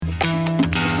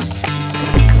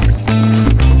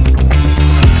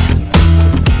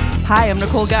Hi, I'm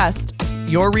Nicole Gust,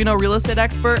 your Reno real estate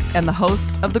expert and the host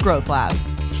of The Growth Lab.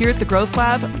 Here at The Growth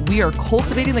Lab, we are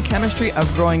cultivating the chemistry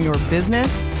of growing your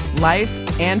business, life,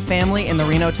 and family in the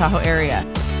Reno Tahoe area.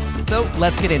 So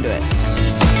let's get into it.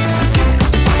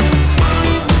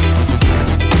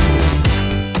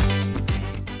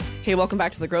 Hey, welcome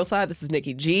back to The Growth Lab. This is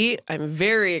Nikki G. I'm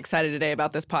very excited today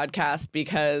about this podcast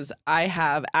because I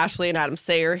have Ashley and Adam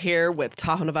Sayre here with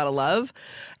Tahoe, Nevada Love,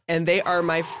 and they are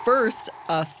my first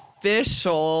official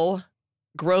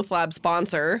Growth Lab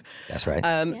sponsor. That's right.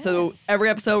 Yes. So every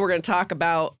episode we're going to talk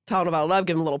about Tahoe, Nevada Love,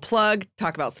 give them a little plug,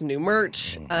 talk about some new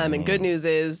merch. And good news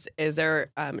is they're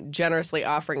generously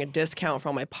offering a discount for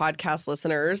all my podcast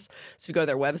listeners. So if you go to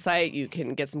their website, you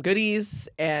can get some goodies,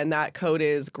 and that code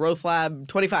is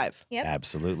GrowthLab25. Yep.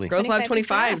 Absolutely.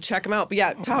 GrowthLab25. Check them out. But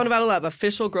yeah, Tahoe, Nevada Love,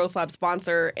 official Growth Lab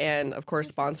sponsor, and of course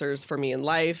sponsors for me in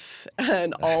life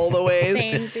and all the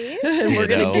ways. And we're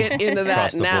going to get into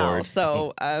that now. Board.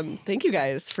 So thank you guys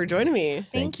for joining me.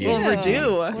 Thank you.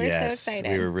 Overdue. We're so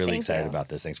excited. We were really excited about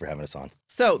this. Thanks for having us on.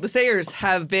 So the Sayres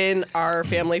have been our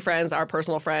family friends, our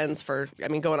personal friends for,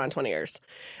 going on 20 years.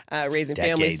 Raising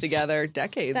families together,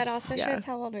 decades. That also shows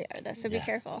how old we are, though, so be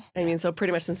careful. So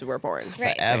pretty much since we were born.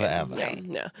 Right. Forever.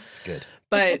 Yeah. It's good.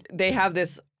 But they have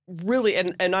this really,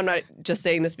 and I'm not just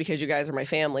saying this because you guys are my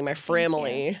family, but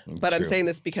True. I'm saying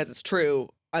this because it's true,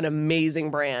 an amazing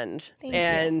brand.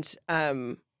 Thank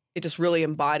you. It just really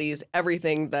embodies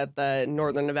everything that the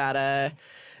Northern Nevada,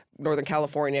 Northern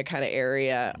California kind of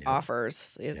area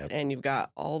offers. And you've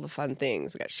got all the fun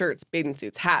things. We got shirts, bathing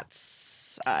suits,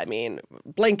 hats,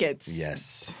 blankets.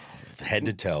 Yes. Head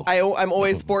to toe. I'm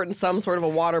always sporting some sort of a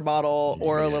water bottle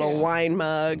or a little wine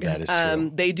mug. That is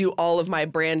true. They do all of my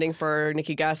branding for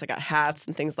Nikki Gus. I got hats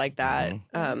and things like that.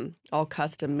 All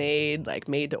custom made, like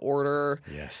made to order.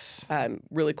 Yes.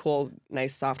 Really cool,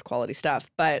 nice, soft quality stuff.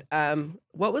 But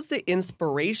what was the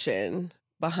inspiration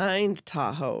behind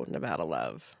Tahoe, Nevada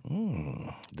Love?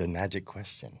 The magic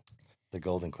question. The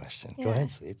golden question. Yeah. Go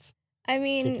ahead, Sweets. Kick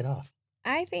it off.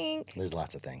 I think there's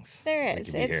lots of things. there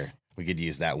is. We could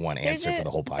use that one answer for the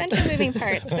whole podcast. There's a bunch of moving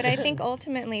parts, but I think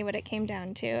ultimately what it came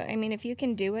down to, if you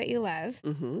can do what you love,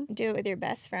 do it with your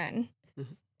best friend.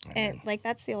 And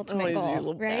that's the ultimate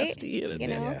goal, right?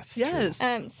 Bestie,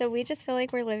 Yes. So we just feel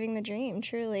like we're living the dream,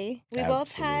 truly. We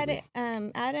both had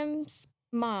Adam's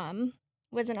mom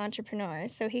was an entrepreneur,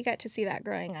 so he got to see that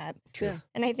growing up. True. Yeah.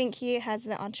 And I think he has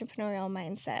the entrepreneurial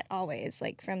mindset always,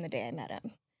 from the day I met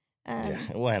him. And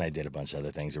I did a bunch of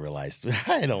other things and realized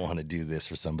I don't want to do this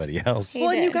for somebody else. Well,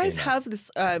 and you guys have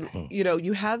this,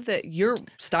 you have that, your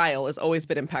style has always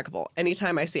been impeccable.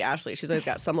 Anytime I see Ashley, she's always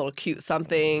got some little cute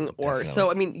something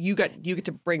you get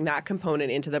to bring that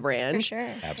component into the brand. For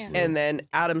sure. Absolutely. And then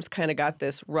Adam's kind of got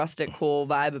this rustic, cool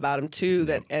vibe about him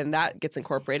too, and that gets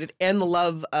incorporated, and the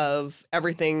love of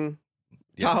everything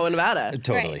Tahoe, Nevada.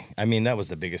 Totally. Right. That was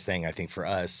the biggest thing, I think, for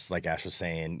us. Like Ash was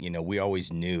saying, we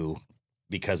always knew,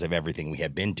 because of everything we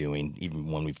had been doing,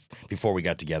 even before we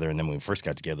got together, and then when we first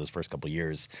got together those first couple of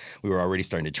years, we were already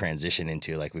starting to transition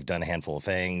into, we've done a handful of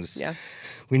things. Yeah.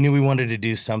 We knew we wanted to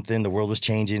do something. The world was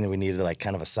changing, and we needed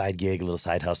kind of a side gig, a little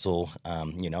side hustle,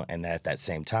 and at that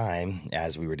same time,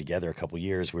 as we were together a couple of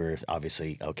years, we were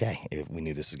obviously, we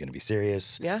knew this was going to be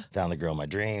serious. Yeah. Found the girl of my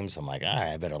dreams. I'm like, all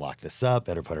right, I better lock this up,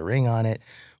 better put a ring on it.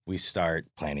 We start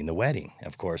planning the wedding,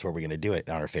 of course, where we're going to do it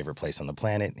on our favorite place on the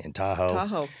planet in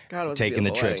Tahoe. God, it was taking the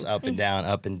trips wedding.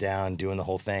 up and down, doing the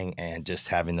whole thing, and just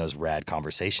having those rad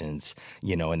conversations,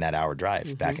 in that hour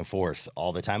drive, back and forth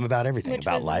all the time about everything,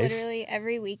 about life. Literally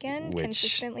every weekend,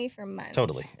 consistently for months.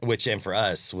 Totally. And for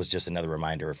us, was just another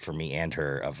reminder for me and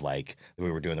her of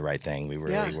we were doing the right thing. We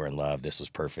really were in love. This was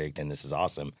perfect, and this is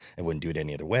awesome. I wouldn't do it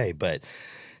any other way. But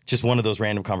just one of those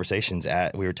random conversations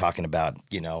we were talking about,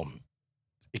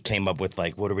 it came up with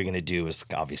what are we going to do? Is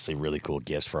obviously really cool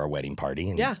gifts for our wedding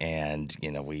party. And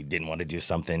we didn't want to do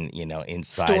something,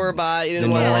 inside store bought. You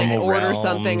didn't want to order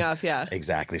something off. Yeah.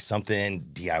 Exactly. Something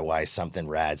DIY, something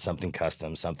rad, something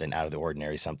custom, something out of the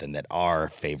ordinary, something that our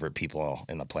favorite people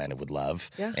in the planet would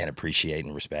love and appreciate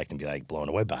and respect and be blown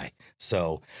away by.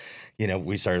 So,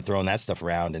 we started throwing that stuff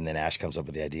around, and then Ash comes up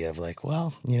with the idea of we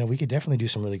could definitely do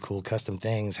some really cool custom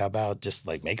things. How about just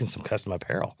making some custom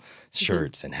apparel,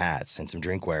 shirts and hats and some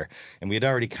drinkware. And we had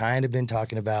already kind of been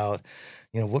talking about,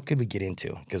 what could we get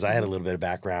into? Because I had a little bit of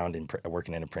background in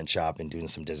working in a print shop and doing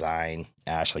some design.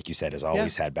 Ash, like you said, has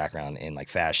always had background in like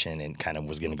fashion and kind of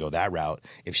was going to go that route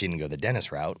if she didn't go the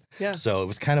dentist route. Yeah. So it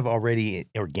was kind of already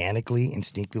organically,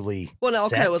 instinctively Well, it all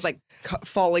kind of was like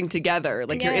falling together.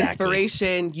 Like your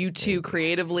inspiration, you two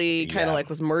creatively kind of like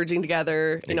was merging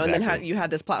together, and then you had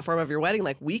this platform of your wedding.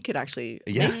 Like we could actually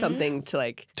make something to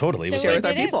like totally share with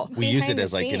our people. We used it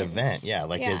as like an event. Yeah.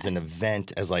 Like as an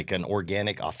event, as like an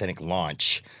organic, authentic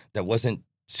launch that wasn't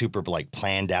super like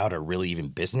planned out or really even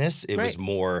business. It was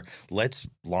more, let's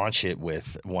launch it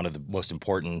with one of the most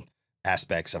important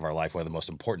aspects of our life, one of the most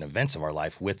important events of our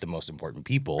life with the most important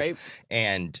people,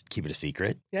 and keep it a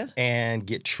secret and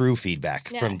get true feedback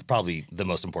from probably the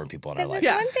most important people in our life.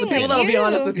 Yeah, the people that'll be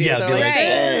honest with you. Yeah, be like,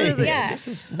 hey, this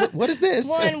is, what is this?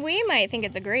 Well, and we might think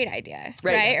it's a great idea,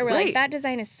 right? Or we're like, that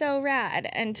design is so rad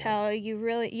until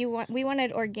we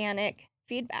wanted organic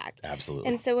feedback. Absolutely.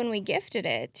 And so when we gifted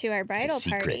it to our bridal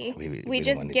party, we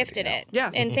just gifted it. Yeah.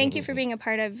 And thank you for being a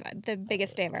part of the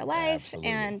biggest day of our life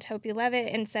and hope you love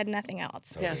it, and said nothing else.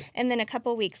 Totally. Yeah. And then a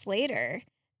couple weeks later,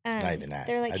 not even that.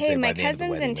 They're like, hey, my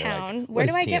cousin's in town. Like, where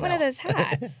do I get one of those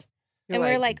hats? And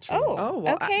we're like, well,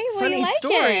 okay, well, funny you like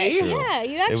story. it. Yeah,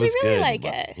 you actually really like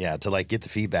it. Yeah, to like get the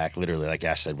feedback, literally, like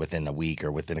Ash said, within a week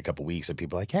or within a couple weeks, of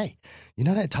people like, hey, you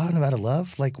know that Talking About a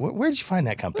Love? Like, where did you find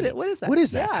that company? What is that? What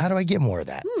is that? Yeah. How do I get more of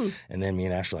that? And then me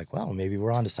and Ash were like, well, maybe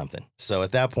we're onto something. So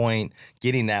at that point,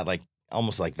 getting that like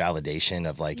almost like validation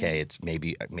of like, hey, it's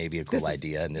maybe a cool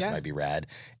idea and this might be rad.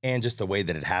 And just the way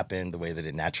that it happened, the way that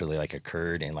it naturally like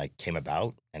occurred and like came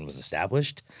about and was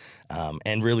established.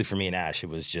 And really for me and Ash, it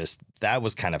was just, that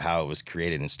was kind of how it was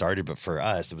created and started. But for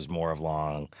us, it was more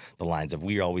along the lines of,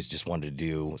 we always just wanted to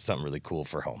do something really cool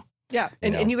for home. Yeah.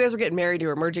 And you guys were getting married, you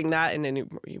were merging that, and then you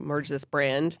merged this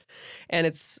brand. And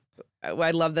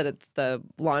I love that the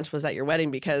launch was at your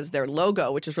wedding, because their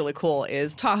logo, which is really cool,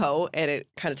 is Tahoe, and it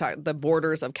kind of the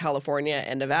borders of California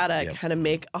and Nevada kind of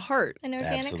make a heart. An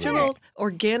organic little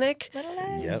organic,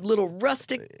 little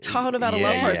rustic Tahoe, Nevada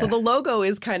love heart. So the logo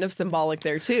is kind of symbolic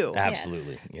there too.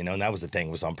 Absolutely. And that was the thing,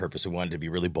 was on purpose. We wanted to be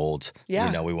really bold.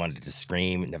 Yeah. We wanted to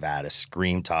scream Nevada,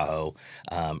 scream Tahoe.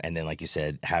 And then, like you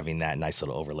said, having that nice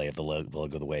little overlay of the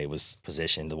logo, the way it was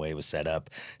positioned, the way it was set up,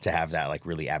 to have that like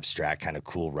really abstract, kind of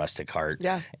cool, rustic heart.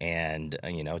 Yeah. And,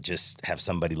 just have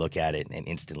somebody look at it and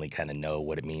instantly kind of know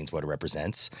what it means, what it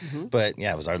represents. But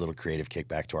yeah, it was our little creative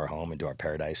kickback to our home and to our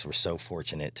paradise. We're so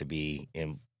fortunate to be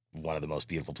in one of the most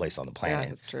beautiful places on the planet. Yeah,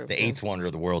 that's true. The eighth wonder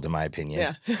of the world, in my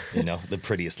opinion. Yeah. The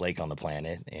prettiest lake on the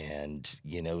planet. And,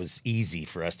 it was easy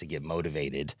for us to get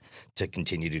motivated to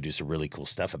continue to do some really cool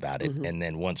stuff about it. And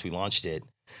then once we launched it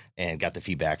and got the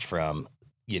feedback from,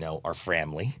 our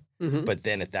family, but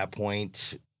then at that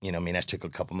point, that took a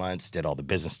couple months, did all the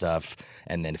business stuff,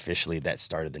 and then officially that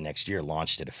started the next year,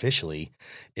 launched it officially.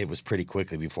 It was pretty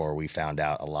quickly before we found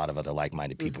out a lot of other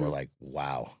like-minded people were like,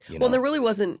 wow. Well, there really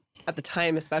wasn't at the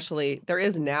time, especially, there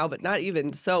is now, but not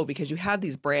even so, because you have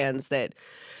these brands that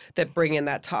bring in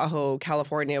that Tahoe,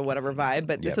 California, whatever vibe.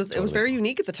 But it was very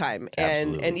unique at the time.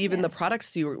 And even the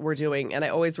products you were doing. And I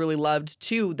always really loved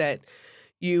too that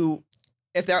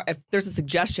if there's a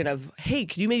suggestion of, hey,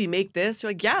 could you maybe make this?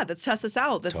 You're like, yeah, let's test this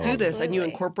out. Let's do this. And you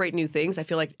incorporate new things. I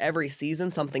feel like every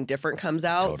season something different comes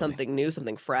out, something new,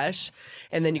 something fresh.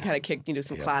 And then you kind of kick,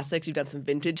 some classics. You've done some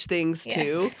vintage things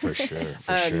too. For sure.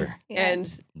 Yeah.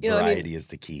 And variety is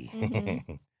the key.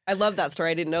 I love that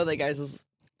story. I didn't know that guys'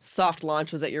 soft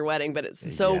launch was at your wedding, but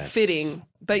it's so fitting.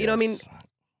 But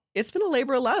it's been a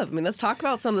labor of love. Let's talk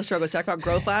about some of the struggles. Talk about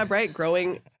Growth Lab, right?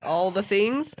 Growing all the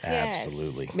things.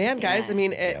 Absolutely. Man, guys,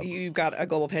 you've got a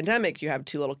global pandemic. You have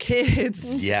 2 little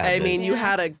kids. Yeah. You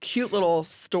had a cute little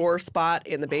store spot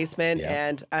in the basement. Yeah.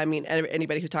 And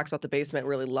anybody who talks about the basement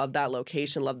really loved that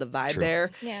location, loved the vibe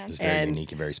there. Yeah. It was very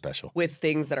unique and very special. With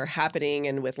things that are happening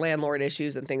and with landlord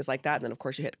issues and things like that. And then, of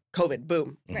course, you hit COVID.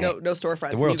 Boom. Right. No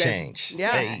storefronts. The world changed.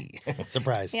 Yeah. Hey.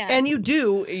 Surprise. Yeah. And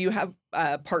you have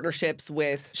partnerships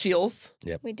with Shields.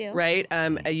 Yep. We do. Right?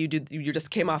 You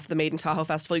just came off the Made in Tahoe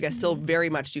Festival. You guys still very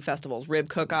much do festivals, rib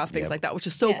cook-off, things like that, which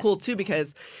is so cool too,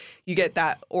 because you get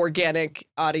that organic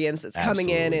audience that's coming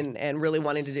in and really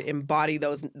wanting to embody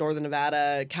those Northern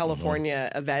Nevada,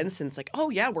 California events. And it's like,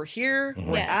 oh yeah, we're here.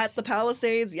 We're at the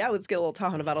Palisades. Yeah, let's get a little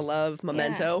Tahoe Nevada love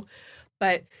memento.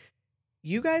 But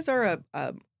you guys are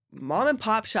a mom and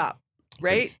pop shop.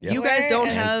 Right? Yep. You guys don't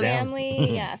have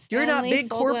family. You're not big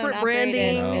corporate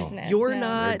branding. No. You're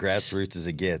not. We're grassroots as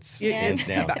it gets. Hands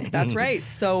down. That's right.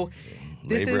 So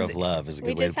labor of love is a good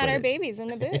way to put it. We just had our babies in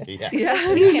the booth. You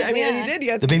did.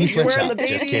 You had the baby sweatshop. The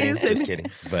just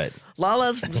kidding. But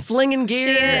Lala's slinging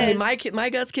gear. My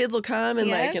Gus kids will come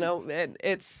and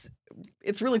it's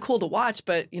it's really cool to watch,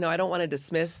 but I don't want to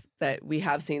dismiss that we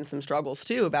have seen some struggles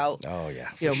too about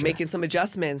making some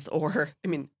adjustments, or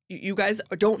you guys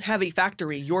don't have a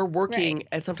factory. You're working,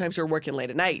 and sometimes you're working late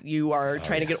at night. You are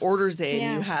trying to get orders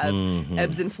in. You have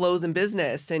ebbs and flows in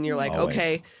business, and you're like,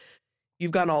 okay,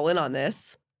 you've gone all in on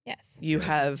this. Yes. You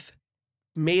have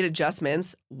made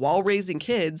adjustments while raising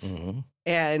kids,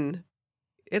 and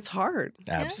it's hard.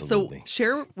 Absolutely. So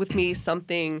share with me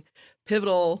something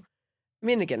pivotal.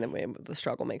 Again, the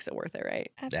struggle makes it worth it,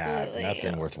 right? Absolutely.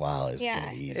 Nothing worthwhile is going to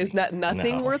be easy. It's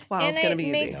nothing worthwhile is going to be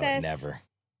easy. Makes us never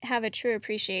have a true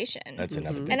appreciation. That's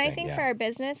another big and thing. I think for our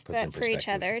business, but for each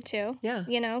other too. Yeah.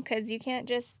 Because you can't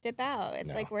just dip out.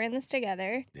 It's like we're in this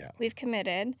together. Yeah. We've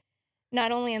committed.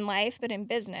 Not only in life, but in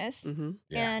business.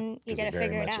 And you got to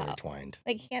figure it out. Intertwined.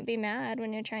 Like, you can't be mad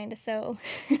when you're trying to sew.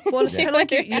 Well, it's kind of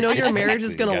like, your marriage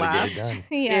is going to last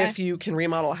Yeah. if you can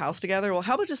remodel a house together. Well,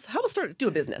 how about start do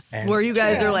a business where you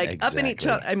guys are like up in each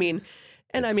other.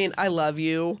 I love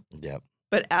you. Yep.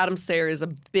 But Adam Sayre is a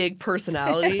big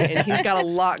personality, and he's got a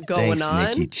lot going on.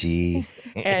 Nikki G.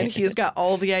 And he's got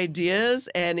all the ideas,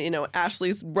 and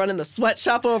Ashley's running the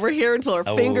sweatshop over here until her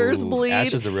fingers bleed.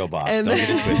 Ash is the real boss. Don't get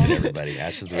it twisted, everybody.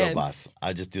 Ash is the real boss.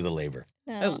 I just do the labor.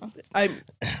 No.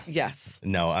 Yes.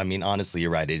 No, honestly,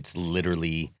 you're right. It's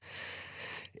literally,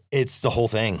 it's the whole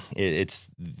thing. It's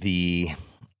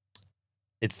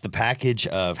the package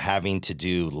of having to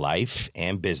do life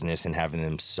and business and having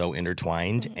them so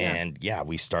intertwined. And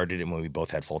we started it when we both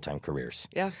had full-time careers.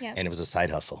 Yeah. And it was a side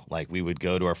hustle. Like, we would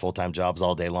go to our full-time jobs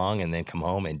all day long and then come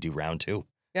home and do round 2.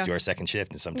 Do our second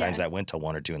shift. And sometimes that went till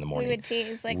 1 or 2 in the morning. We would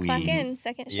tease, clock in,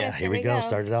 second shift. Yeah, here we go.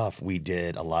 Started off. We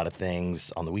did a lot of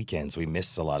things on the weekends. We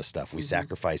missed a lot of stuff. We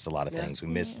sacrificed a lot of things. We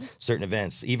missed certain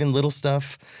events, even little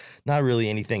stuff, not really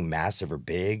anything massive or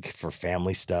big, for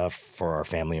family stuff, for our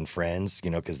family and friends,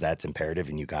 because that's imperative,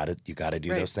 and you got to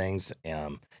do those things.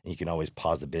 And you can always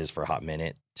pause the biz for a hot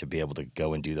minute to be able to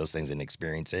go and do those things and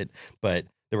experience it. But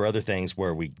there were other things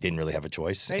where we didn't really have a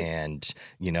choice and,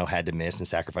 had to miss and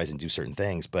sacrifice and do certain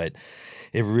things. But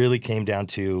it really came down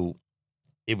to,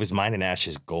 it was mine and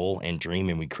Ash's goal and dream,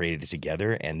 and we created it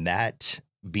together. And that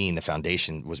being the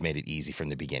foundation was made it easy from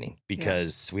the beginning,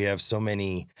 because we have so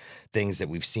many things that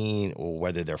we've seen, or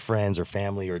whether they're friends or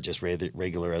family or just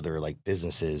regular other like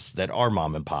businesses that are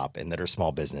mom and pop and that are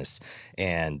small business,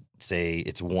 and say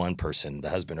it's one person,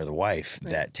 the husband or the wife,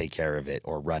 that take care of it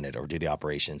or run it or do the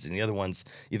operations, and the other one's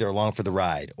either along for the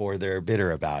ride or they're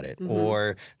bitter about it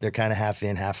or they're kind of half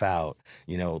in, half out.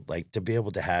 Like, to be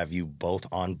able to have you both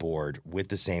on board with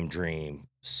the same dream,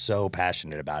 so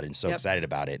passionate about it and so excited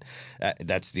about it,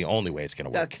 that's the only way it's going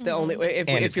to work. That's the only way.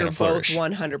 If you're both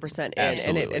 100%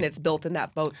 in, and it's built in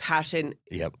that both passion.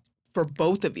 For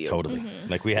both of you. Totally.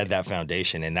 Like, we had that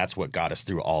foundation, and that's what got us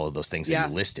through all of those things that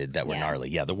you listed that were gnarly.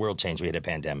 Yeah, the world changed. We had a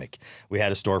pandemic. We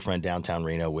had a storefront downtown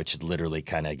Reno, which literally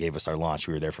kind of gave us our launch.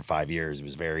 We were there for 5 years. It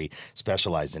was very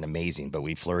specialized and amazing, but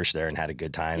we flourished there and had a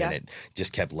good time, and it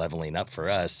just kept leveling up for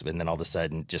us. And then all of a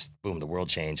sudden, just boom, the world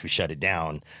changed. We shut it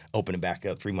down, open it back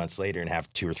up 3 months later, and have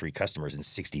 2 or 3 customers in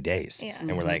 60 days. Yeah.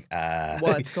 And we're like,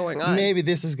 what's going on? Maybe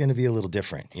this is going to be a little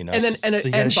different, And then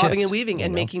and bobbing and weaving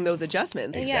and making those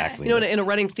adjustments. Exactly. In a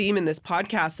running theme in this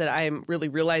podcast that I'm really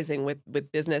realizing with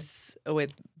business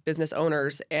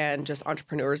owners and just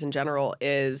entrepreneurs in general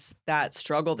is that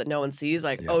struggle that no one sees.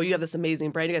 Like, oh, you have this amazing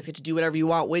brand. You guys get to do whatever you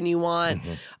want when you want.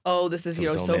 Oh, this is,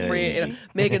 so free,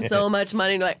 making so much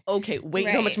money. And you're like, okay, wait,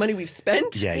 you know how much money we've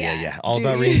spent? Yeah. All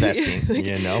about reinvesting,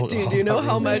 Do you know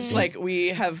how much, like, we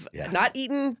have not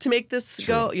eaten to make this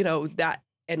go? That,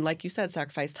 and like you said,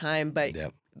 sacrifice time. But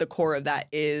the core of that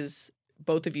is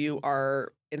both of you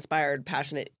are inspired,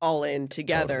 passionate, all in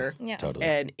together, Totally.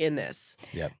 and in this.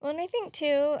 Yep. Well, and I think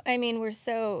too, we're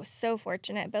so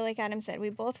fortunate, but like Adam said,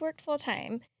 we both worked full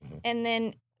time, and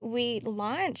then we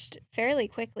launched fairly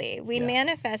quickly. We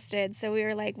manifested, so we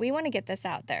were like, we want to get this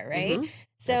out there, right?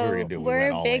 So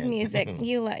we're big music.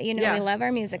 We love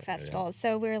our music festivals.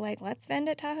 So we were like, let's vend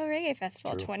at Tahoe Reggae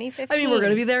Festival 2015. We're going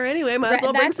to be there anyway. Might as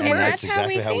well bring some merch. That's how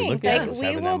we think. Like,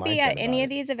 we will be at any of of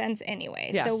these events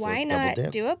anyway. So why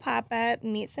not do a pop-up,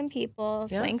 meet some people,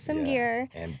 sling some gear.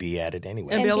 And be at it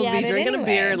anyway. And be able to be drinking a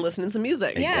beer and listening to some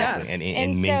music. Exactly.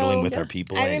 And mingling with our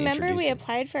people. I remember we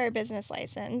applied for our business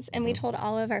license, and we told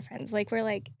all of of our friends. Like, we're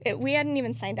like, we hadn't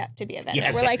even signed up to be a vendor.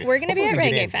 Yes. We're like, we're going to be at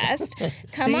Hopefully we Reggae get in.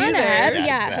 Fest. Come See on you up. there. Yeah,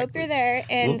 Yeah, hope you're exactly. there.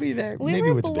 And We'll be there. we Maybe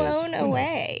were with the biz. blown Who knows?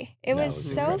 away. It No, it was was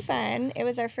so incredible. fun. It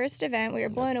was our first event. We were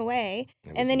blown away. It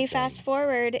was And then you insane. fast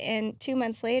forward, and 2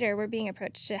 months later, we're being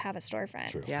approached to have a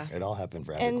storefront. True. Yeah. It all happened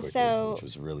rather And quickly, so- which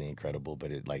was really incredible.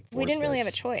 But it like We didn't forced really have a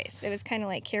us- choice. It was kind of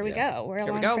like, here we Yeah. go. We're Here we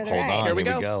along go. for the Hold ride. on, Here we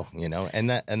here we go. go. You know,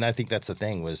 and I think that's the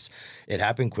thing was it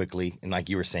happened quickly, and like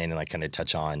you were saying, and like kind of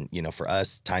touch on, you know, for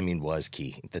us, timing was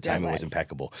key. The timing was was.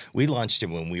 impeccable. We launched it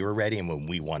when we were ready and when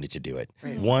we wanted to do it.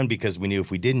 Right. One, because we knew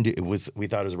if we didn't do we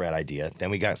thought it was a rad idea. Then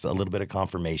we got a little bit of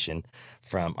confirmation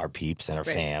from our peeps and our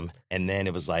Right. fam, and then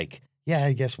it was like, yeah,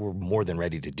 I guess we're more than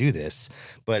ready to do this.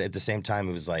 But at the same time,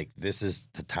 it was like, this is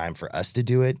the time for us to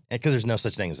do it. Because there's no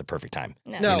such thing as a perfect time.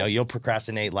 No. No. You know, you'll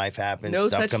procrastinate, life happens, No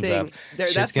stuff such comes thing. up.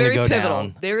 That's shit's gonna very go pivotal.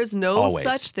 down. There is no Always.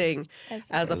 such thing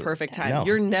as a perfect time. No.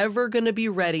 You're never going to be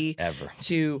ready Ever.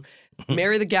 to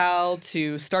marry the gal,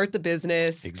 to start the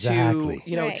business, Exactly. to,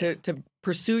 you know, Right. to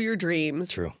pursue your dreams.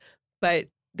 True. But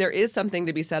there is something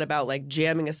to be said about like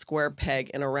jamming a square peg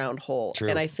in a round hole. True.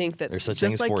 And I think that There's such thing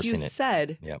just as like you forcing it.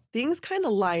 said, Yep. things kind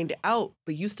of lined out,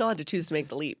 but you still had to choose to make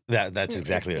the leap. That's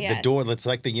exactly it. The Yes. door, it's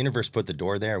like the universe put the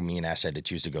door there. Me and Ash had to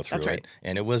choose to go through That's right. it.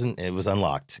 And it was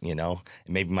unlocked, you know.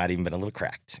 It maybe might even been a little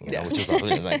cracked, you know, Yeah. which is it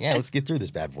was like, yeah, let's get through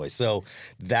this bad boy. So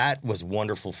that was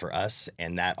wonderful for us.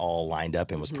 And that all lined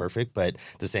up and was perfect. But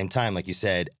at the same time, like you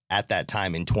said, at that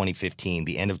time in 2015,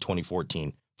 the end of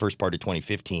 2014, first part of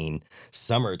 2015,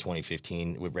 summer of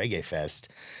 2015 with Reggae Fest,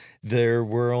 there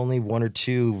were only one or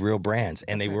two real brands,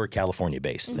 and they were California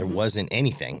based. There wasn't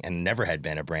anything, and never had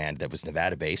been a brand that was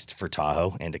Nevada based for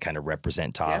Tahoe, and to kind of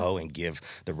represent Tahoe and give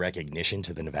the recognition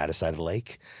to the Nevada side of the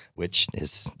lake, which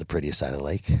is the prettiest side of the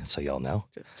lake. So y'all know.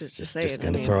 Just say Just it.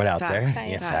 gonna I mean, throw it out facts. there.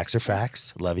 Facts. Yeah, facts are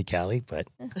facts. Love you, Cali, but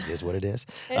it is what it is.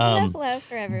 There's Um, enough love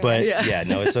for everyone. But Yeah. yeah,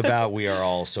 no, it's about we are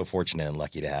all so fortunate and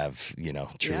lucky to have, you know,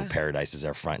 true Yeah. paradise is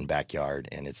our front and backyard,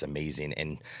 and it's amazing.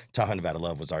 And Tahoe Nevada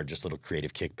Love was our just little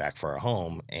creative kickback for our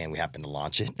home, and we happened to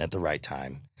launch it at the right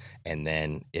time. And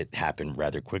then it happened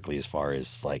rather quickly as far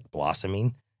as like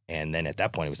blossoming. And then at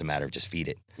that point, it was a matter of just feed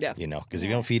it. Yeah. You know, because if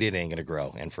you don't feed it, it ain't going to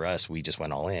grow. And for us, we just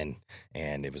went all in,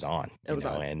 and it was on. It was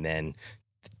on. And then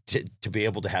to be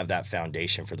able to have that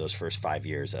foundation for those first 5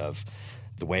 years of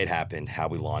the way it happened, how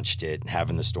we launched it,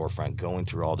 having the storefront, going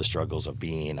through all the struggles of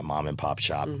being a mom and pop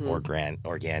shop or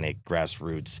organic,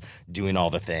 grassroots, doing all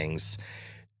the things.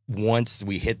 Once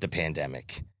we hit the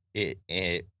pandemic,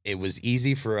 it was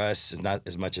easy for us, not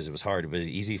as much as it was hard. It was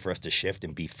easy for us to shift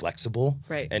and be flexible,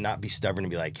 Right. and not be stubborn and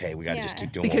be like, "Hey, we got to just Yeah.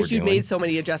 keep doing what Because we're you doing." made so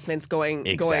many adjustments going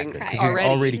Exactly, because Right. we've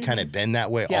already kind of been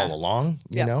that way Yeah. all along,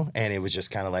 you Yeah. know. And it was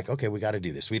just kind of like, okay, we got to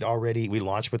do this. We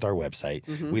launched with our website,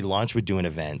 we launched with doing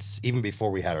events even before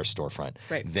we had our storefront.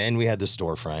 Right. Then we had the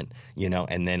storefront, you know,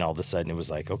 and then all of a sudden it was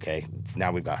like, okay,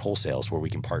 now we've got wholesales where we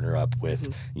can partner up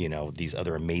with, you know, these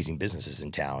other amazing businesses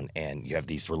in town, and you have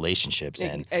these relationships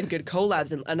and and good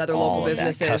collabs and other all local of that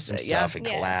businesses. custom stuff and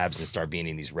Yes. collabs and start being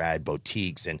in these rad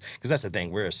boutiques. And because that's the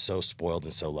thing, we're so spoiled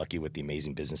and so lucky with the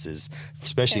amazing businesses,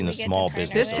 especially in That the we get to small partner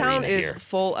business This with. town arena is here.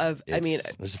 full of, I mean,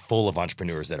 It's full of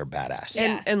entrepreneurs that are badass.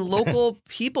 Yeah. and local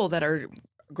people that are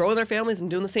growing their families and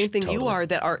doing the same thing you Totally. are,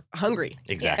 that are hungry.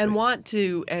 Exactly. And want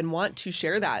to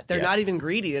share that. They're Yeah. not even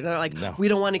greedy. They're not like, No. we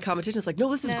don't want any competition. It's like,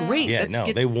 no, this is No. great. Yeah, Let's no,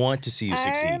 get- they want to see you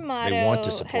succeed. Our motto They want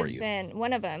to support has you. been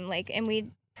one of them, like, and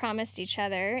we promised each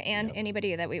other and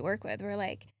anybody that we work with, we're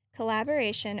like,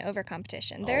 collaboration over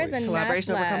competition. There is Always. enough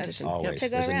Collaboration over love competition. Yep. Always. to go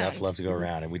There's around. enough love to go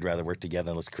around, and we'd rather work together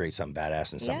and let's create something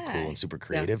badass and something Yeah. cool and super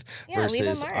creative Yeah, leave a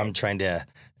versus mark. I'm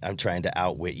trying to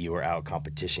outwit you or out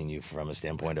competition you from a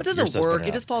standpoint It of your doesn't stuff's work. better It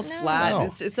than just falls No. flat. No.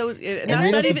 It's so, and And that's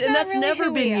not that's even, and not that's really never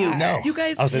who been we you. are. No. You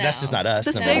guys, I was like, that's just not us.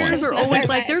 the number Sayers one. are always Right.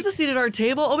 like, there's a seat at our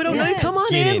table. Oh, we don't know. Yes. Come on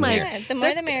Get in. in Like, here. Yeah, the more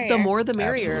the that's- merrier. The more the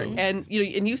merrier. Absolutely.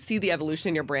 And you see the evolution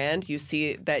in your brand. You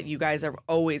see that you guys are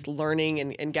always learning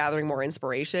and gathering more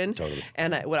inspiration. Totally.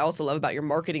 And what I also love about your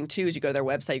marketing too is you go to their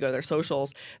website, you go to their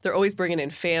socials. They're always bringing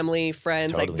in family,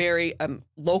 friends, like Totally. very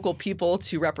local people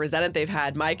to represent it. They've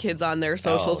had my kids on their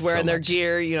socials so wearing their much.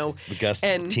 gear. You know, We got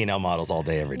and- T&L models all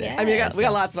day, every day. Yeah. I mean, we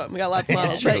got lots of them. We got lots of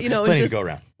models. True. But, you know, Plenty it to just, go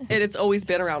around. And it's always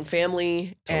been around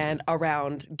family Totally. and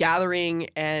around gathering,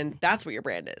 and that's what your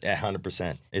brand is. Yeah,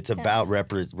 100%. It's about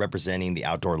representing the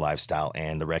outdoor lifestyle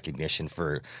and the recognition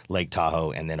for Lake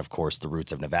Tahoe, and then of course the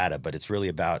roots of Nevada. But it's really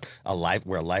about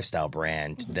we're a lifestyle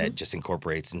brand that just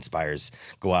incorporates, inspires,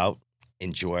 go out,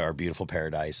 enjoy our beautiful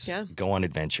paradise, Yeah. go on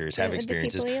adventures, Do it have with the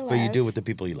experiences, people you but you love. do it with the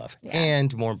people you love. Yeah.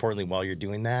 And more importantly, while you're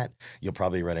doing that, you'll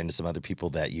probably run into some other people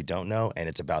that you don't know, and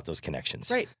it's about those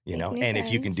connections. Right. You Make know, new and if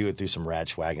you can friends. do it through some rad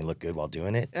swag and look good while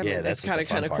doing it, I mean, that's that's just the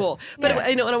fun kind of part. cool. But Yeah.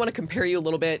 I know, and I want to compare you a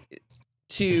little bit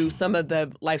to some of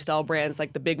the lifestyle brands,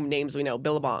 like the big names we know,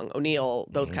 Billabong, O'Neill,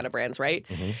 those kind of brands, right?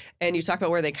 Mhm. And you talk about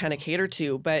where they kind of cater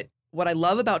to. But what I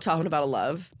love about Tahoe Nevada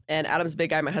Love, and Adam's a big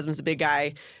guy, my husband's a big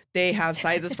guy, they have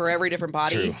sizes for every different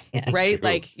body, True. right? True.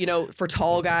 Like, you know, for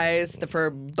tall guys,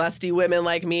 for busty women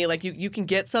like me, like you can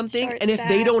get something, Short and if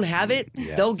they don't stacks. have it,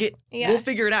 Yeah. they'll get, Yeah. we'll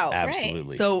figure it out.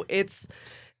 Absolutely. So it's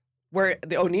where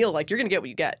the O'Neill, like you're gonna get what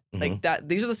you get. Like that,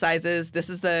 these are the sizes. This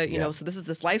is the, you know, so this is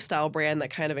this lifestyle brand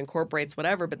that kind of incorporates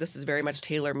whatever, but this is very much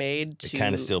tailor made to It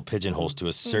kind of still pigeonholes to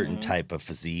a certain type of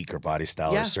physique or body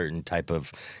style or Yeah. a certain type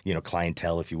of, you know,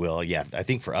 clientele, if you will. Yeah, I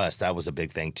think for us, that was a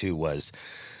big thing too, was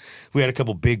we had a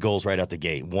couple big goals right out the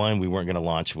gate. One, we weren't going to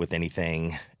launch with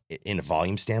anything in a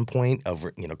volume standpoint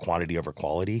over, you know, quantity over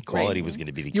quality. Quality was going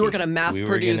to be the key. you were gonna mass We were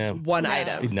produce gonna- one No.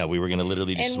 item. No, we were going to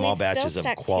literally do And small we've still batches of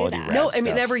stuck to quality that. rad No, I mean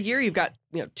stuff. every year you've got,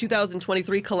 you know,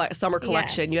 2023 summer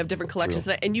collection. Yes. You have different collections,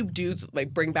 and you do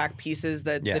like bring back pieces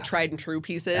that Yeah. the tried and true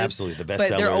pieces. Absolutely. The best but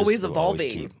sellers they're always will evolving.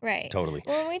 keep. Right. Totally.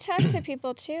 Well, we talk to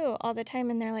people too all the time,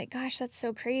 and they're like, "Gosh, that's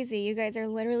so crazy! You guys are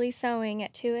literally sewing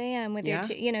at 2 a.m. with Yeah.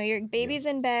 your, you know, your baby's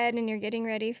in bed, and you're getting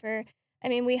ready for." I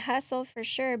mean, we hustle for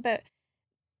sure, but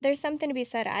there's something to be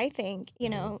said. I think, you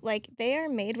know, like they are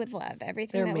made with love.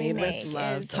 Everything They're that we made make with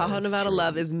love. is Tahoe That is Nevada true.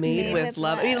 Love is made, Made with with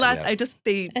love. I mean, love.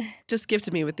 they just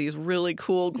gifted me with these really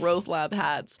cool Growth Lab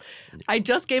hats. I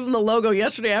just gave them the logo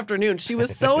yesterday afternoon. She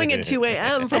was sewing at 2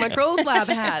 a.m. for my Growth Lab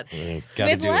hats.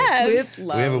 Gotta with do it. love. With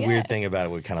love. We have a Yes. weird thing about it.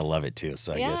 We kind of love it too.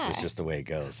 So I guess it's Yeah. just the way it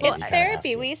goes. It's We kinda have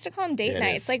therapy. to. We used to call them date It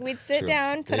nights. is. Like we'd sit True.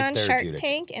 down, put It is on Shark therapeutic.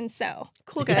 Tank, and sew.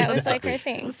 Cool guys. That was like our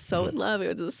Exactly. thing. So in love.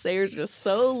 The Sayres are just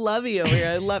so lovey over here.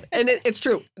 I love, and it's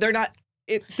true. They're not.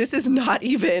 This is not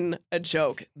even a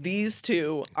joke. These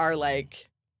two are like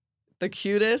the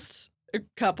cutest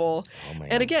couple. Oh, man.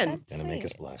 And again, That's Gonna make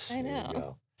us sweet. blush. I There you know.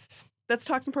 go. let's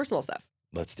talk some personal stuff.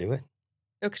 Let's do it.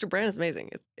 Because your brand is amazing.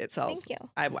 It sells. Thank you.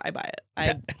 I buy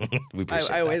it. We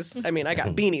appreciate I that. always. I mean, I got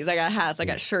beanies. I got hats. I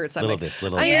got shirts. I'm Little like, this,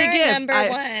 little I that. need a You're gift. number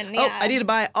one. Yeah. I need to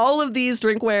buy all of these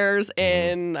drinkwares,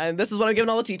 and this is what I'm giving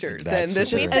all the teachers. That's and this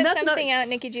for we is, sure. put and that's something not. out.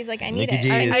 Nikki G's like, I need Nikki it. G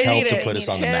I has need helped it. to put us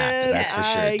I on need the it. map. That's for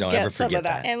sure. I Don't get ever some of forget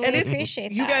that. that. And we it's-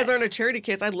 appreciate You that. guys aren't a charity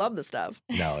case. I love this stuff.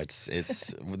 No, it's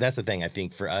that's the thing. I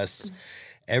think for us,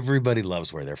 everybody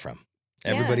loves where they're from.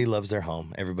 Everybody loves their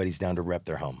home. Everybody's down to rep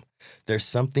their home. There's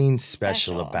something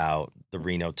special Special. about the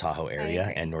Reno Tahoe area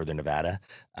agree. and Northern Nevada,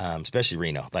 especially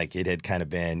Reno. Like it had kind of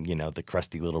been, you know, the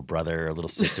crusty little brother or little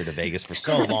sister to Vegas for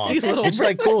so long. Crusty little It's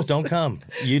like, cool, brothers. don't come.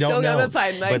 You don't know. That's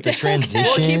fine. Like, But the Don't come. transition.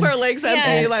 we'll keep our legs empty.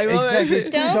 Yeah. Like, Exactly. It's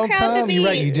cool. Don't Don't crowd the come. You're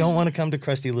right. You beach. don't want to come to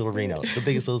crusty little Reno, the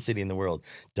biggest little city in the world.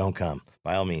 Don't come,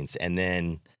 by all means. And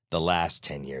then the last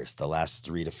 10 years, the last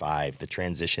 3 to 5, the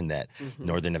transition that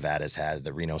Northern Nevada's had,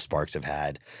 the Reno Sparks have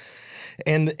had,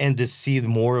 and to see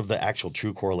more of the actual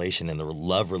true correlation and the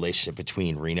love relationship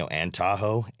between Reno and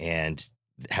Tahoe, and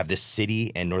have this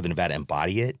city and Northern Nevada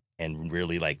embody it and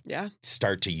really like Yeah.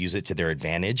 start to use it to their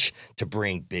advantage to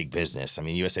bring big business. I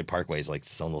mean, USA Parkway is like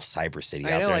some little cyber city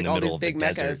I out know, there like in the all middle these of the big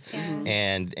desert. meccas.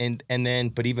 Yeah. Mhm. And then,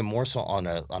 but even more so on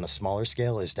a smaller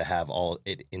scale is to have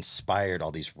it inspired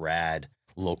all these rad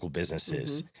local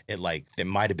businesses. It like, that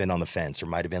might have been on the fence or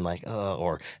might have been like,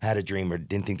 or had a dream or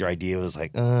didn't think their idea was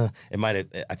like, it might have,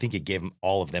 I think it gave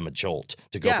all of them a jolt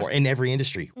to go Yeah. for in every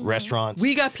industry, restaurants.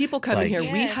 We got people coming Like,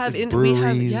 here. We Yes. have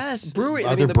breweries, brewery.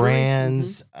 other the brewery-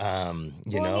 brands, you Well,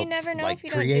 know, you never know like if you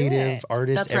don't do creative it.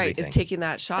 artists, That's right. everything. It's taking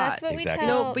that shot. That's what Exactly. we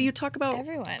You tell know, but you talk about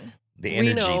everyone. The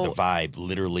energy, Reno- the vibe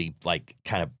literally like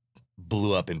kind of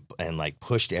blew up and like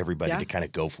pushed everybody Yeah. to kind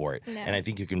of go for it. Yeah. And I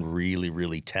think you can really,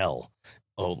 really tell,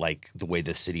 like the way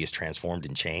the city has transformed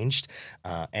and changed.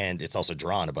 And it's also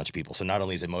drawn a bunch of people. So not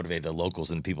only has it motivated the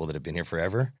locals and the people that have been here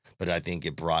forever, but I think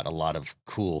it brought a lot of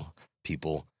cool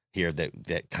people here that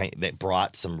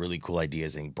brought some really cool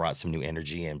ideas and brought some new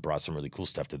energy and brought some really cool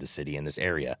stuff to the city and this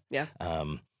area. Yeah.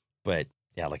 But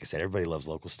yeah, like I said, everybody loves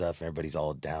local stuff. Everybody's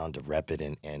all down to rep it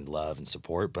and love and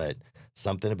support. But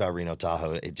something about Reno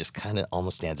Tahoe, it just kind of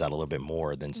almost stands out a little bit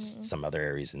more than some other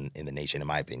areas in the nation, in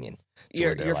my opinion. To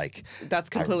where they're like, that's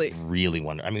completely. I really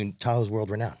wonder. I mean, Tahoe's world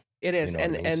renowned. It is, You know what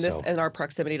I mean? and this So- and our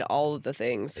proximity to all of the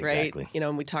things, Exactly. right? You know,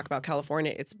 when we talk about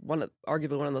California, it's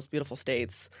arguably one of the most beautiful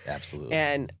states, Absolutely.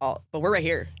 but we're right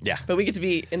here. Yeah. But we get to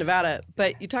be in Nevada.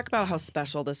 But you talk about how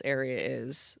special this area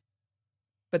is,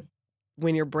 but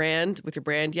when your brand,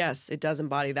 yes, it does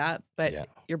embody that, but Yeah.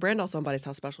 your brand also embodies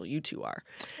how special you two are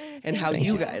and Thank how Thank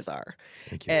you you. guys are.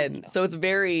 Thank you. And so it's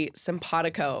very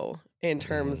simpatico in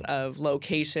terms of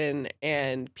location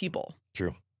and people.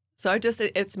 True. So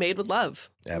it's made with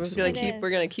love. Absolutely. It We're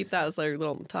is. gonna keep that as our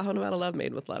little Tahoe Nevada love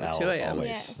made with love at 2 a.m.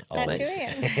 Always. Yeah, at 2 Always.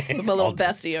 a.m. With my little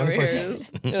bestie over here,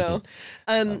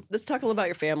 24/7. Let's talk a little about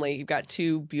your family. You've got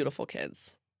 2 beautiful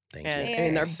kids. Thank And you. I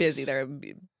mean, they're Yes. busy. They're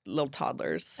little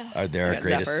toddlers. They're our got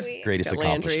greatest Zephyr. greatest Got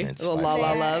Landry, accomplishments. little by la la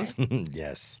far. love.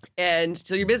 Yes. And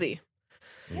so you're busy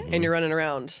Mhm. and you're running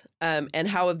around. And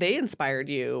how have they inspired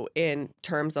you in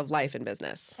terms of life and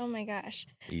business? Oh my gosh.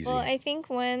 Easy. Well, I think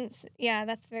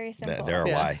that's very simple. They're our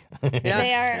Yeah. why. Yeah.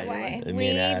 They are Yeah, why. And me We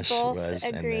and Ash both was,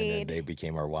 and then agreed. they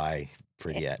became our why.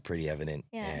 Pretty evident.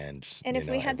 Yeah. And if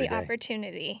we had the every day.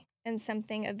 opportunity and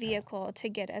something, a vehicle to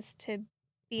get us to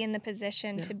be in the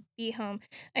position Yeah. to be home,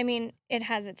 I mean, it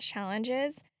has its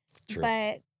challenges, True.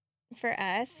 but for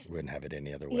us, Wouldn't have it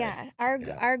any other way. yeah,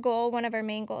 Yeah. our goal, one of our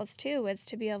main goals too, was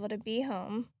to be able to be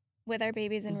home with our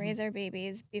babies and Mhm. raise our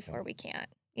babies before we can't.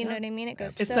 You Yeah. know what I mean? It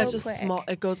goes It's so such a quick. small.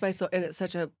 It goes by so, and it's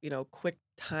such a quick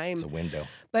time. It's a window.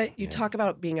 But you Yeah. talk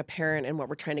about being a parent and what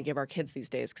we're trying to give our kids these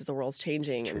days because the world's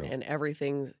changing True. and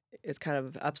everything is kind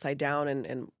of upside down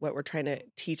and what we're trying to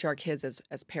teach our kids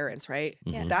as parents, right?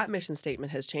 Yes. That mission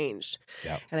statement has changed.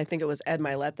 Yeah. And I think it was Ed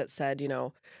Milet that said,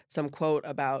 some quote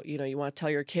about, you want to tell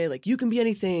your kid, like, you can be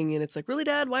anything. And it's like, really,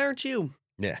 Dad, why aren't you?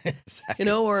 Yeah. Exactly.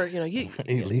 Or,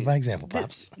 Hey, lead by example, th-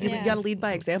 pops. You Yeah. got to lead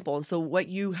by example. And so what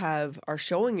you are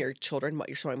showing your children, what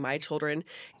you're showing my children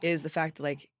is the fact that,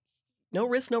 like, no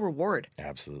risk, no reward.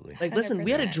 Absolutely. Like, listen,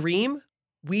 we had a 100%. dream.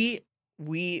 We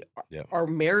Yep. our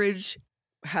marriage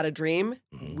had a dream.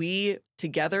 Mhm. We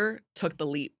together took the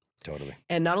leap. Totally.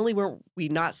 And not only were we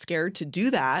not scared to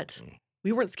do that, Mm.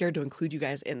 we weren't scared to include you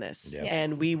guys in this. Yep. Yes.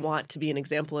 And we want to be an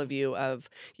example of you of,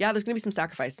 there's going to be some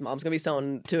sacrifices. Mom's going to be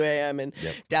sewing 2 a.m. and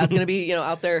Yep. Dad's going to be,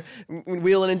 out there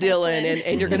wheeling and dealing. Hustling.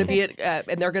 And you're going to be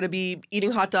and they're going to be eating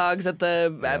hot dogs at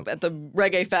the Yep. at the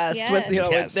reggae fest with, Yes. Yeah,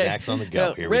 with snacks on the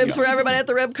go. Here we ribs go. for everybody at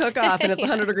the rib cook-off and it's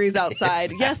 100 degrees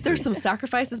outside. Yes, Exactly. there's some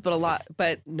sacrifices,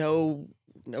 but no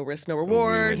risk, no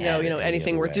reward. wouldn't have it any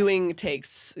Anything other we're way. doing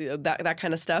takes that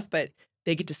kind of stuff. But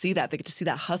they get to see that. They get to see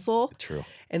that hustle, True.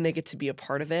 and they get to be a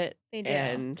part of it. They do.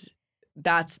 And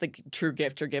that's the true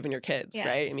gift you're giving your kids, Yes.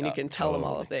 right? I mean, you can tell them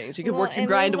all the Totally. things. You can Well, work your and we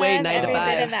grind away love 9 to every bit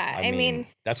 5. of that. I mean,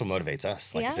 that's what motivates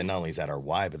us. Like I Yeah. said, not only is that our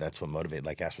why, but that's what motivates.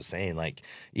 Like Ash was saying, like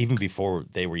even before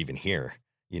they were even here,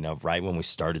 right when we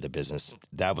started the business,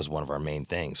 that was one of our main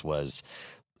things was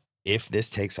if this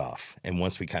takes off, and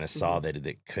once we kind of saw that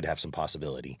it could have some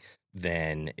possibility,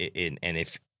 then and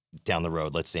if down the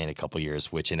road, let's say in a couple of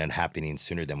years, which ended up happening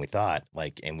sooner than we thought,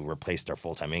 and we replaced our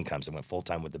full-time incomes and went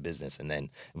full-time with the business, and then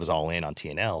it was all in on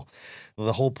TNL. Well,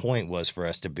 the whole point was for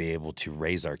us to be able to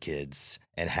raise our kids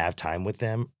and have time with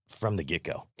them from the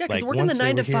get-go. Yeah, because working the once they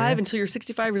 9 to were here, 5 until you're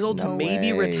 65 years old to no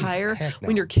maybe way. retire Heck no.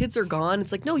 when your kids are gone,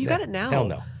 it's like, no, you Yeah. got it now. Hell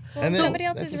no. well, And then- somebody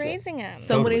else that's is just it. raising them.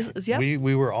 Somebody Totally. is, yeah.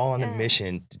 We were all on a Yeah.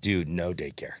 mission to do no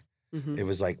daycare. Mhm. It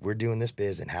was like, we're doing this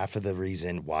biz, and half of the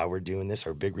reason why we're doing this,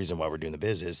 or a big reason why we're doing the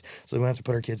biz, is so we don't have to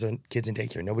put our kids in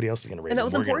daycare. Nobody else is going to raise And that them.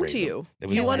 was We're gonna important to raise you. them. It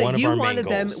was You one wanted, of you our main wanted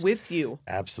them goals. with you.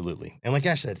 Absolutely. And like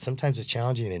Ash said, sometimes it's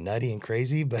challenging and nutty and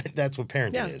crazy, but that's what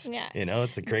parenting Yeah. is. Yeah.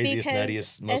 It's the craziest, Because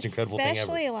nuttiest, most incredible thing ever.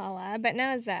 Especially Lala, but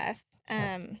now Zephyr,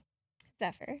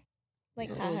 like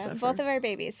Yes. Tahoe, Zephyr. both of our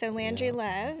babies. So Landry Yeah.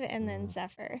 Love and then Mhm.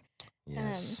 Zephyr,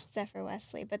 Yes. Zephyr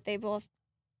Wesley. But they both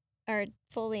are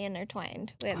fully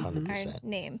intertwined with 100%. our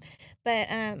name. But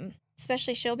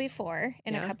especially she'll be 4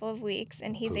 in Yeah. a couple of weeks,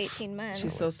 and he's Oof. 18 months.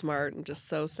 She's so smart and just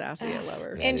so sassy. I love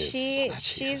her. That and is-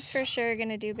 she's is. for sure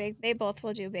gonna do big. They both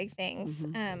will do big things.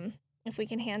 Mhm. If we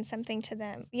can hand something to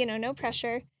them, no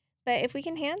pressure. But if we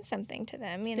can hand something to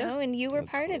them, Yeah. and you were Yeah,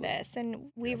 part of totally. this,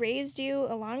 and we Yeah. raised you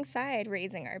alongside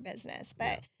raising our business.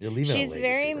 Yeah. But You're leaving she's a legacy,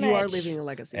 very right? You are much- leaving a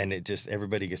legacy. And it just,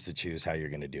 everybody gets to choose how you're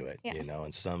going to do it, Yeah.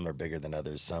 and some are bigger than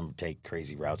others. Some take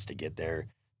crazy routes to get there.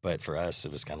 But for us,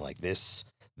 it was kind of like this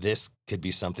could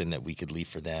be something that we could leave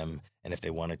for them. And if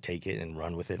they want to take it and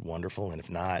run with it, wonderful. And if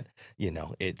not,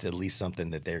 it's at least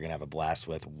something that they're going to have a blast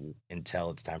with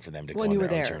until it's time for them to go when on you were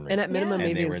their own there, journey. and at minimum, And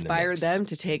maybe they were in the inspire mix. them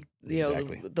to take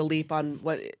Exactly. the leap on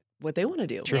what they want to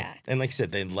do. True. Yeah. And like you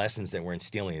said, the lessons that we're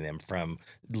instilling in them from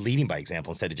leading by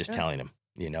example instead of just Yeah. telling them,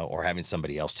 or having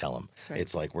somebody else tell them. That's right.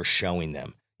 It's like we're showing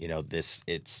them,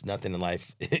 it's nothing in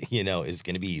life, is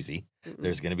going to be easy.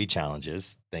 There's going to be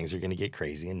challenges. Things are going to get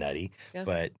crazy and nutty,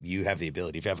 but you have the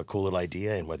ability. If you have a cool little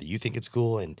idea, and whether you think it's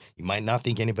cool and you might not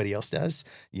think anybody else does,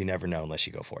 you never know unless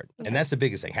you go for it. Okay. And that's the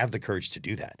biggest thing. Have the courage to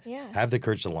do that. Yeah. Have the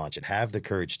courage to launch it. Have the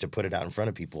courage to put it out in front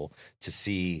of people to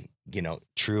see, get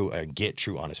true,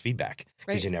 honest feedback,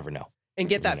 because you never know. And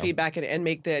get that feedback and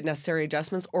make the necessary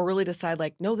adjustments, or really decide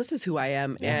like, no, this is who I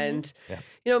am. Yeah. And,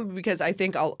 because I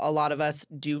think a lot of us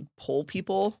do poll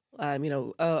people,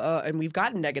 and we've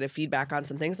gotten negative feedback on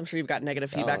some things. I'm sure you've gotten negative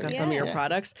feedback on some of your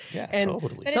products. Yeah, and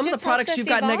totally. Some of the products you've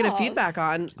gotten negative feedback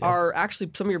on are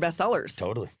actually some of your best sellers.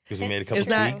 Totally. Because we made a couple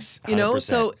tweaks. 100%.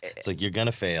 So it's like, you're going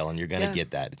to fail and you're going to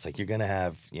get that. It's like, you're going to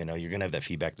have, you're going to have that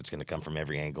feedback that's going to come from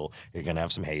every angle. You're going to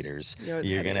have some haters.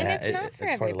 You're going to have, it's not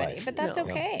for everybody, but that's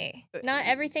okay. Not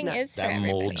everything is for everybody.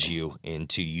 That molds you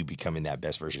into you becoming that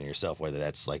best version of yourself, whether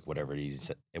that's like whatever it is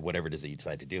that you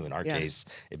decide to do. In our case,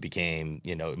 it became,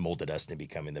 it molded us into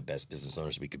becoming the best business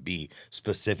owners we could be,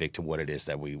 specific to what it is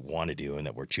that we want to do and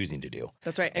that we're choosing to do.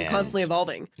 That's right. And constantly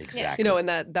evolving. Exactly. And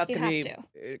that's going to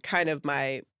be kind of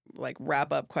my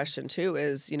wrap up question too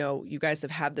is, you guys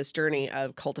have had this journey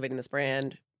of cultivating this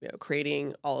brand,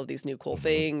 creating all of these new cool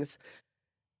things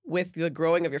with the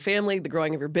growing of your family, the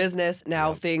growing of your business.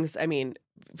 Now things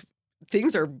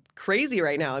are crazy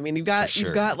right now. I mean, you've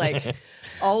got like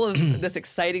all of this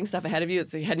exciting stuff ahead of you.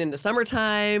 It's heading into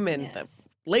summertime and the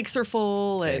lakes are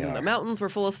full and the mountains were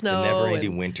full of snow. The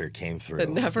never-ending winter came through. The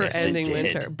never-ending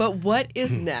winter. But what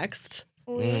is next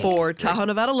for Tahoe,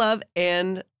 Nevada Love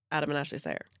and Adam and Ashley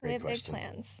Sayre? We have big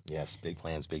plans. Yes, big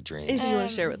plans, big dreams. Anything you want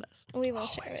to share with us? We will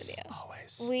share with you.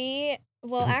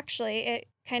 Always. Actually, it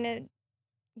kind of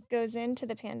goes into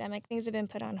the pandemic. Things have been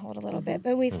put on hold a little bit,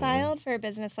 but we filed for a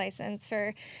business license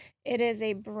it is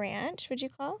a branch, would you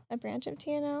call a branch of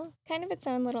TNL? Kind of its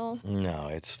own little. No,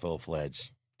 it's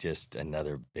full-fledged. Just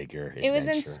another bigger adventure. It was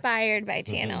inspired by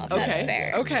TNL, if that's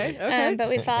fair. Okay. But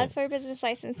we filed for a business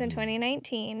license in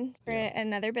 2019 for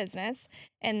another business.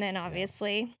 And then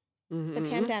obviously the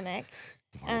pandemic.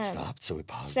 It stopped, so we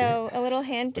paused it. So a little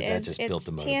hint but is just it's built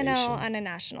the motivation. TNL on a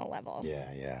national level.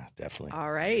 Yeah, definitely.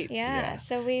 All right. Yeah.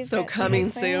 So coming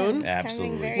soon?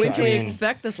 Absolutely. When can we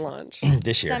expect this launch?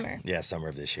 This year. Summer. Yeah, summer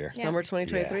of this year. Yeah. Summer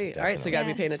 2023. Yeah, all right, so you got to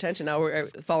be paying attention. Now we're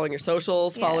following your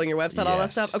socials, following your website, all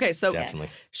that stuff. Okay, so definitely.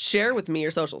 Share with me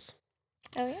your socials.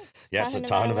 Oh, yeah. Yeah, so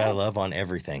Tahoe, Nevada Love on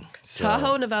everything. So,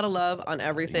 Tahoe, Nevada Love on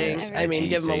everything. Yes, I mean, IG,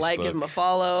 give them a like, Facebook, give them a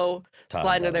follow,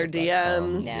 slide into their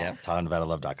DMs. Yeah,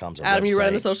 TahoeNevadaLove.com. Adam, you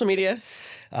run the social media?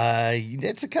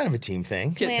 It's a kind of a team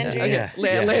thing. Landry.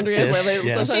 Landry.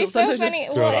 She's so funny.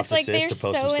 Well, it's like they're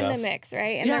so in the mix. mix,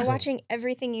 right? And they're watching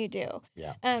everything you do.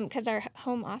 Yeah. Because our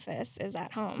home office is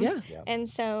at home. Yeah. And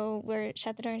so we're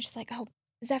shut the door and she's like, oh,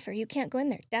 Zephyr, you can't go in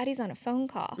there. Daddy's on a phone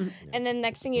call. And then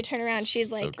next thing you turn around,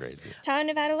 she's like, Tahoe,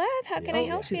 Nevada Love, how can I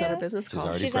help you? She's on a business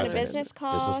call. She's on a business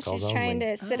call. She's trying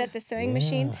to sit at the sewing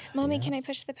machine. Mommy, can I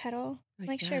push the pedal?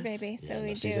 Like, sure, baby. So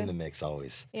we do. She's in the mix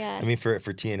always. Yeah. I mean, for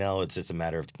TNL, it's a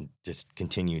matter of just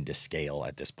continuing to scale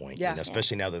at this point. Yeah.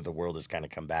 Especially now that the world has kind of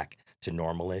come back to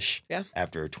normal-ish. Yeah.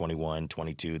 After 21,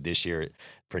 22. This year, it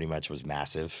pretty much was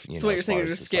massive. So what you're saying, you're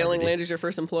just scaling Landry's your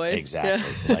first employee? Exactly.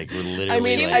 Yeah. Like, we're literally. I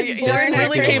mean, just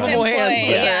really capable hands.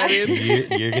 Yeah.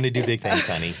 You're going to do big things,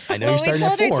 honey. I know you started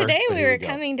at 4. We told her today we were go.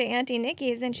 coming to Auntie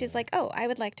Nikki's, and she's like, oh, I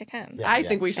would like to come. Yeah, I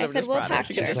think we should have just brought her.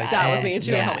 She just sat with me and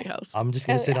she went to my house. I'm just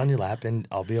going to sit on your lap and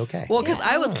I'll be okay. Well, because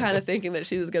I was kind of thinking that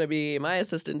she was going to be my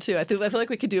assistant too. I feel like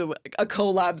we could do a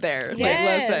collab there.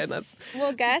 Yes. Like, listen,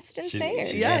 well, Gust and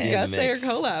Sayre. Gust Sayre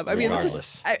collab. I mean,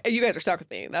 you guys are stuck with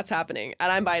me. That's happening, and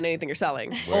I'm buying anything you're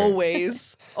selling.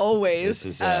 Always. This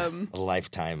is a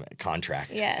lifetime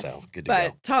contract. Yes. So good to go.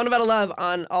 But Tahoe Nevada Love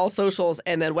on all socials,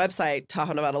 and then website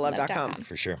TahoeNevadaLove.com.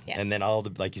 For sure. Yes. And then all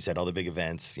the, like you said, all the big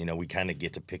events. We kind of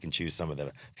get to pick and choose some of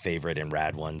the favorite and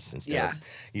rad ones instead of.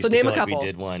 Used to name feel a like we couple.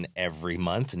 did one every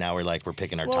month. Now we're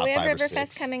picking our top we have 5 or 6.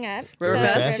 Riverfest coming up.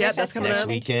 Riverfest, So that's coming next up.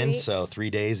 weekend. So 3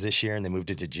 days this year, and they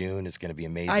moved it to June. It's going to be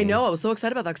amazing. I know. I was so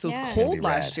excited about that because it was cold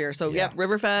last year. So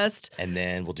Riverfest. And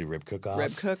then we'll do Rib Cook-Off.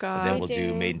 And then we'll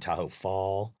do Made in Tahoe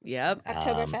Fall. Yep.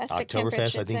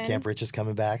 Oktoberfest. I think Camp Rich is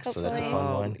coming back, so that's a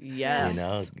fun one.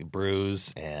 Yes.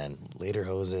 Brews and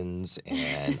Lederhosens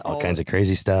and all kinds of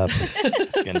crazy stuff.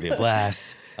 It's going to be a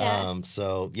blast.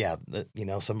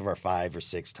 Some of our 5 or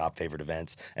 6 top favorite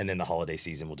events, and then the holiday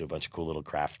season we'll do a bunch of cool little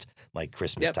craft, like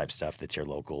Christmas type stuff that's here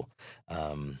local.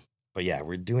 but yeah,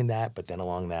 we're doing that. But then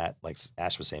along that, like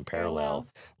Ash was saying, parallel Parallel.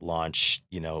 launch,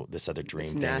 this other dream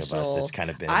This thing of us national- that's kind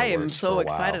of been in I the am works so for a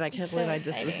excited. while. I can't So believe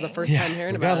this is the exciting. first time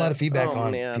hearing we've about it. got a lot of feedback Oh,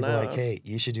 on man, people like, hey,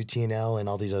 you should do TNL and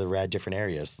all these other rad different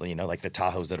areas, like the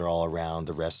Tahoes that are all around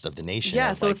the rest of the nation.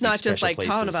 Yeah, of, so like, it's not these just special like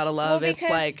places. Town Nevada love. Well, It's because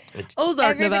like It's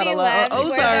Ozark everybody Nevada love.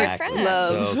 loves where they're Ozark from. love.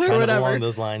 So or kind of whatever. along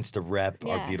those lines to rep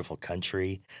our Yeah. beautiful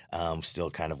country, still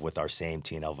kind of with our same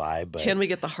TNL vibe. But Can we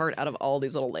get the heart out of all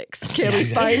these little lakes? Can Yeah, we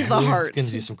exactly. find the heart? It's going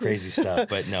to do some crazy stuff,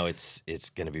 but no, it's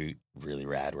going to be really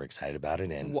rad. We're excited about it,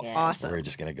 and Yeah. Awesome. we're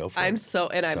just going to go for I'm it. so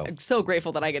I'm so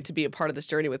grateful that I get to be a part of this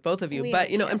journey with both of you. We But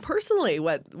are you know, too. and personally,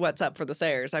 what's up for the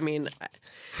Sayres? I mean,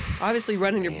 obviously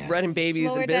running Man. babies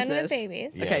well, we're and done business. with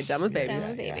babies. Yeah. Okay, Yes, done with yeah, babies.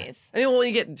 Done with yeah. babies. I mean, when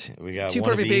you get We got two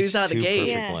one perfect of each, babies out of the two gate.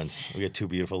 perfect Yes. ones. We got two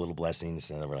beautiful little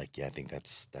blessings, and then we're like, yeah, I think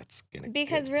that's gonna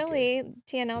Because good. really,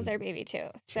 TNL's our baby too.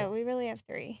 So Sure. we really have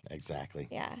 3. Exactly.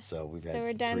 Yeah. So we've had So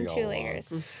we're done 3 all 2 along. layers.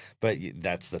 But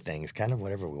that's the thing. It's kind of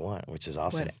whatever we want, which is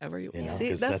awesome. Whatever you You know, see,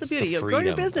 'cause that's the beauty. You grow your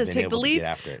freedom of business, being take the able to leap, get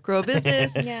after it. grow a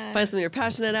business, Yeah. find something you're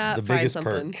passionate at, The find biggest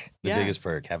something. perk, the Yeah. biggest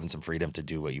perk, having some freedom to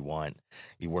do what you want.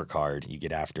 You work hard, you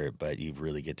get after it, but you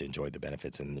really get to enjoy the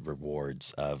benefits and the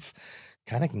rewards of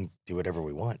kind of can do whatever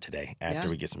we want today after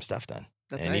Yeah. we get some stuff done.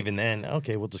 That's and right. even then,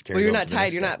 okay, we'll just carry Well, it you're over not to the tied.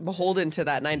 next You're step. not beholden to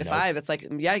that 9 to Nope. 5. It's like,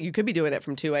 yeah, you could be doing it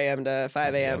from 2 a.m. to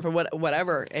 5 a.m. Yep. for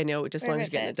whatever, and just as long as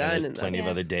you're getting it Perfect. And done. there's And plenty of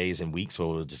Yeah. other days and weeks where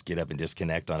we'll just get up and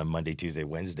disconnect on a Monday, Tuesday,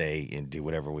 Wednesday and do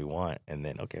whatever we want. And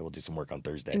then, okay, we'll do some work on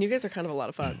Thursday. And you guys are kind of a lot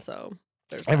of fun, so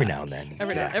there's Every that. now and then. you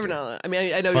Every get now, after every it. now and then. I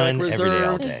mean, I know Fun you're like every day,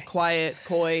 all reserved, day. quiet,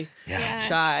 coy, Yeah.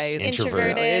 shy,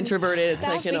 Introverted. introverted. It's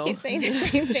Stop, like, you we know. keep saying the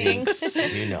same thing.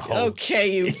 Jinx, you know.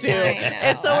 Okay, you two. I know.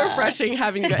 It's so refreshing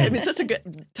having you guys. I mean, it's such a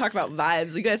good talk about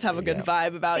vibes. You guys have a good Yeah.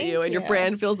 vibe about Thank you, and your you.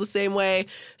 brand feels the same way.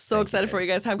 So Thank you, excited for what babe.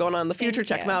 you guys have going on in the future. Thank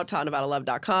Check them you. out,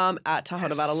 TahoeNevadaLove.com, at Tahoe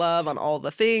Nevada Yes. Love on all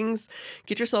the things.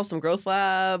 Get yourself some Growth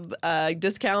Lab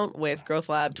discount with Growth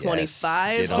Lab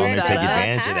 25. Get Swoop on there, that take up.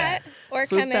 advantage of that. Or Swoop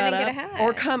come in that and get a up. hat.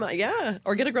 Or come,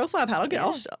 or get a Growth Lab hat.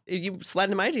 Yeah. You slide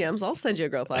into my DMs, I'll send you a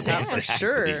Growth Lab hat for Exactly.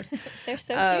 sure. They're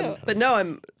so cute. But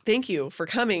no, thank you for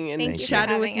coming and Thank you for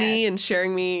chatting with having me us. and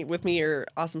sharing with me your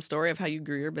awesome story of how you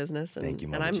grew your business. And, Thank you,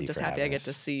 and Mama I'm G, just for happy I having get to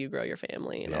us. see you grow your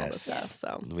family and all this Yes. stuff.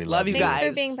 So We love you Thanks guys.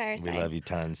 for being by our We side. love you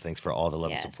tons. Thanks for all the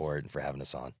love Yes. and support and for having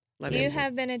us on. It's Love You amazing.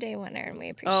 have been a day winner, and we Oh,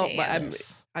 appreciate but you.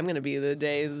 I'm gonna be the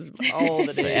days, all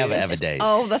the days, Forever, ever days.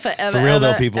 all the forever. For real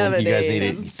though, ever, people, ever you guys need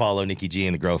days. to follow Nikki G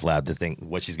in the Growth Lab. To think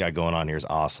what she's got going on here is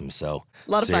awesome. So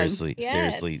A lot of fun. seriously, Yes.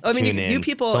 seriously, I mean, tune you in.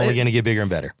 people- it's only it- going to get bigger and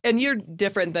better. And you're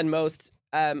different than most.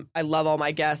 I love all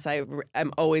my guests.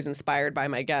 I'm always inspired by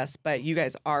my guests, but you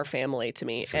guys are family to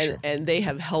me, For and sure. and they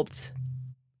have helped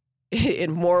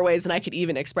in more ways than I could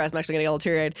even express. I'm actually going to get a little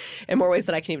teary-eyed. In more ways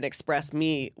than I can even express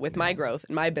me with my growth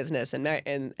and my business and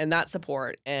that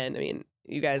support. And I mean,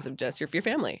 you guys have just you're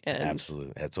family. And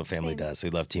Absolutely, that's what family Same. does. We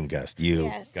love Team Gust. You,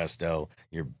 Yes. Gusto,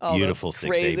 your all those beautiful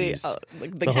 6 crazy, babies,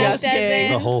 like the The whole- guest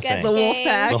gang, The whole Guest thing. the wolf gang.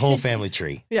 pack. the whole family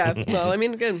tree. Yeah, well, I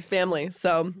mean, good family.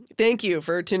 So thank you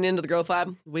for tuning into the Growth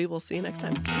Lab. We will see you next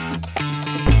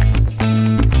time.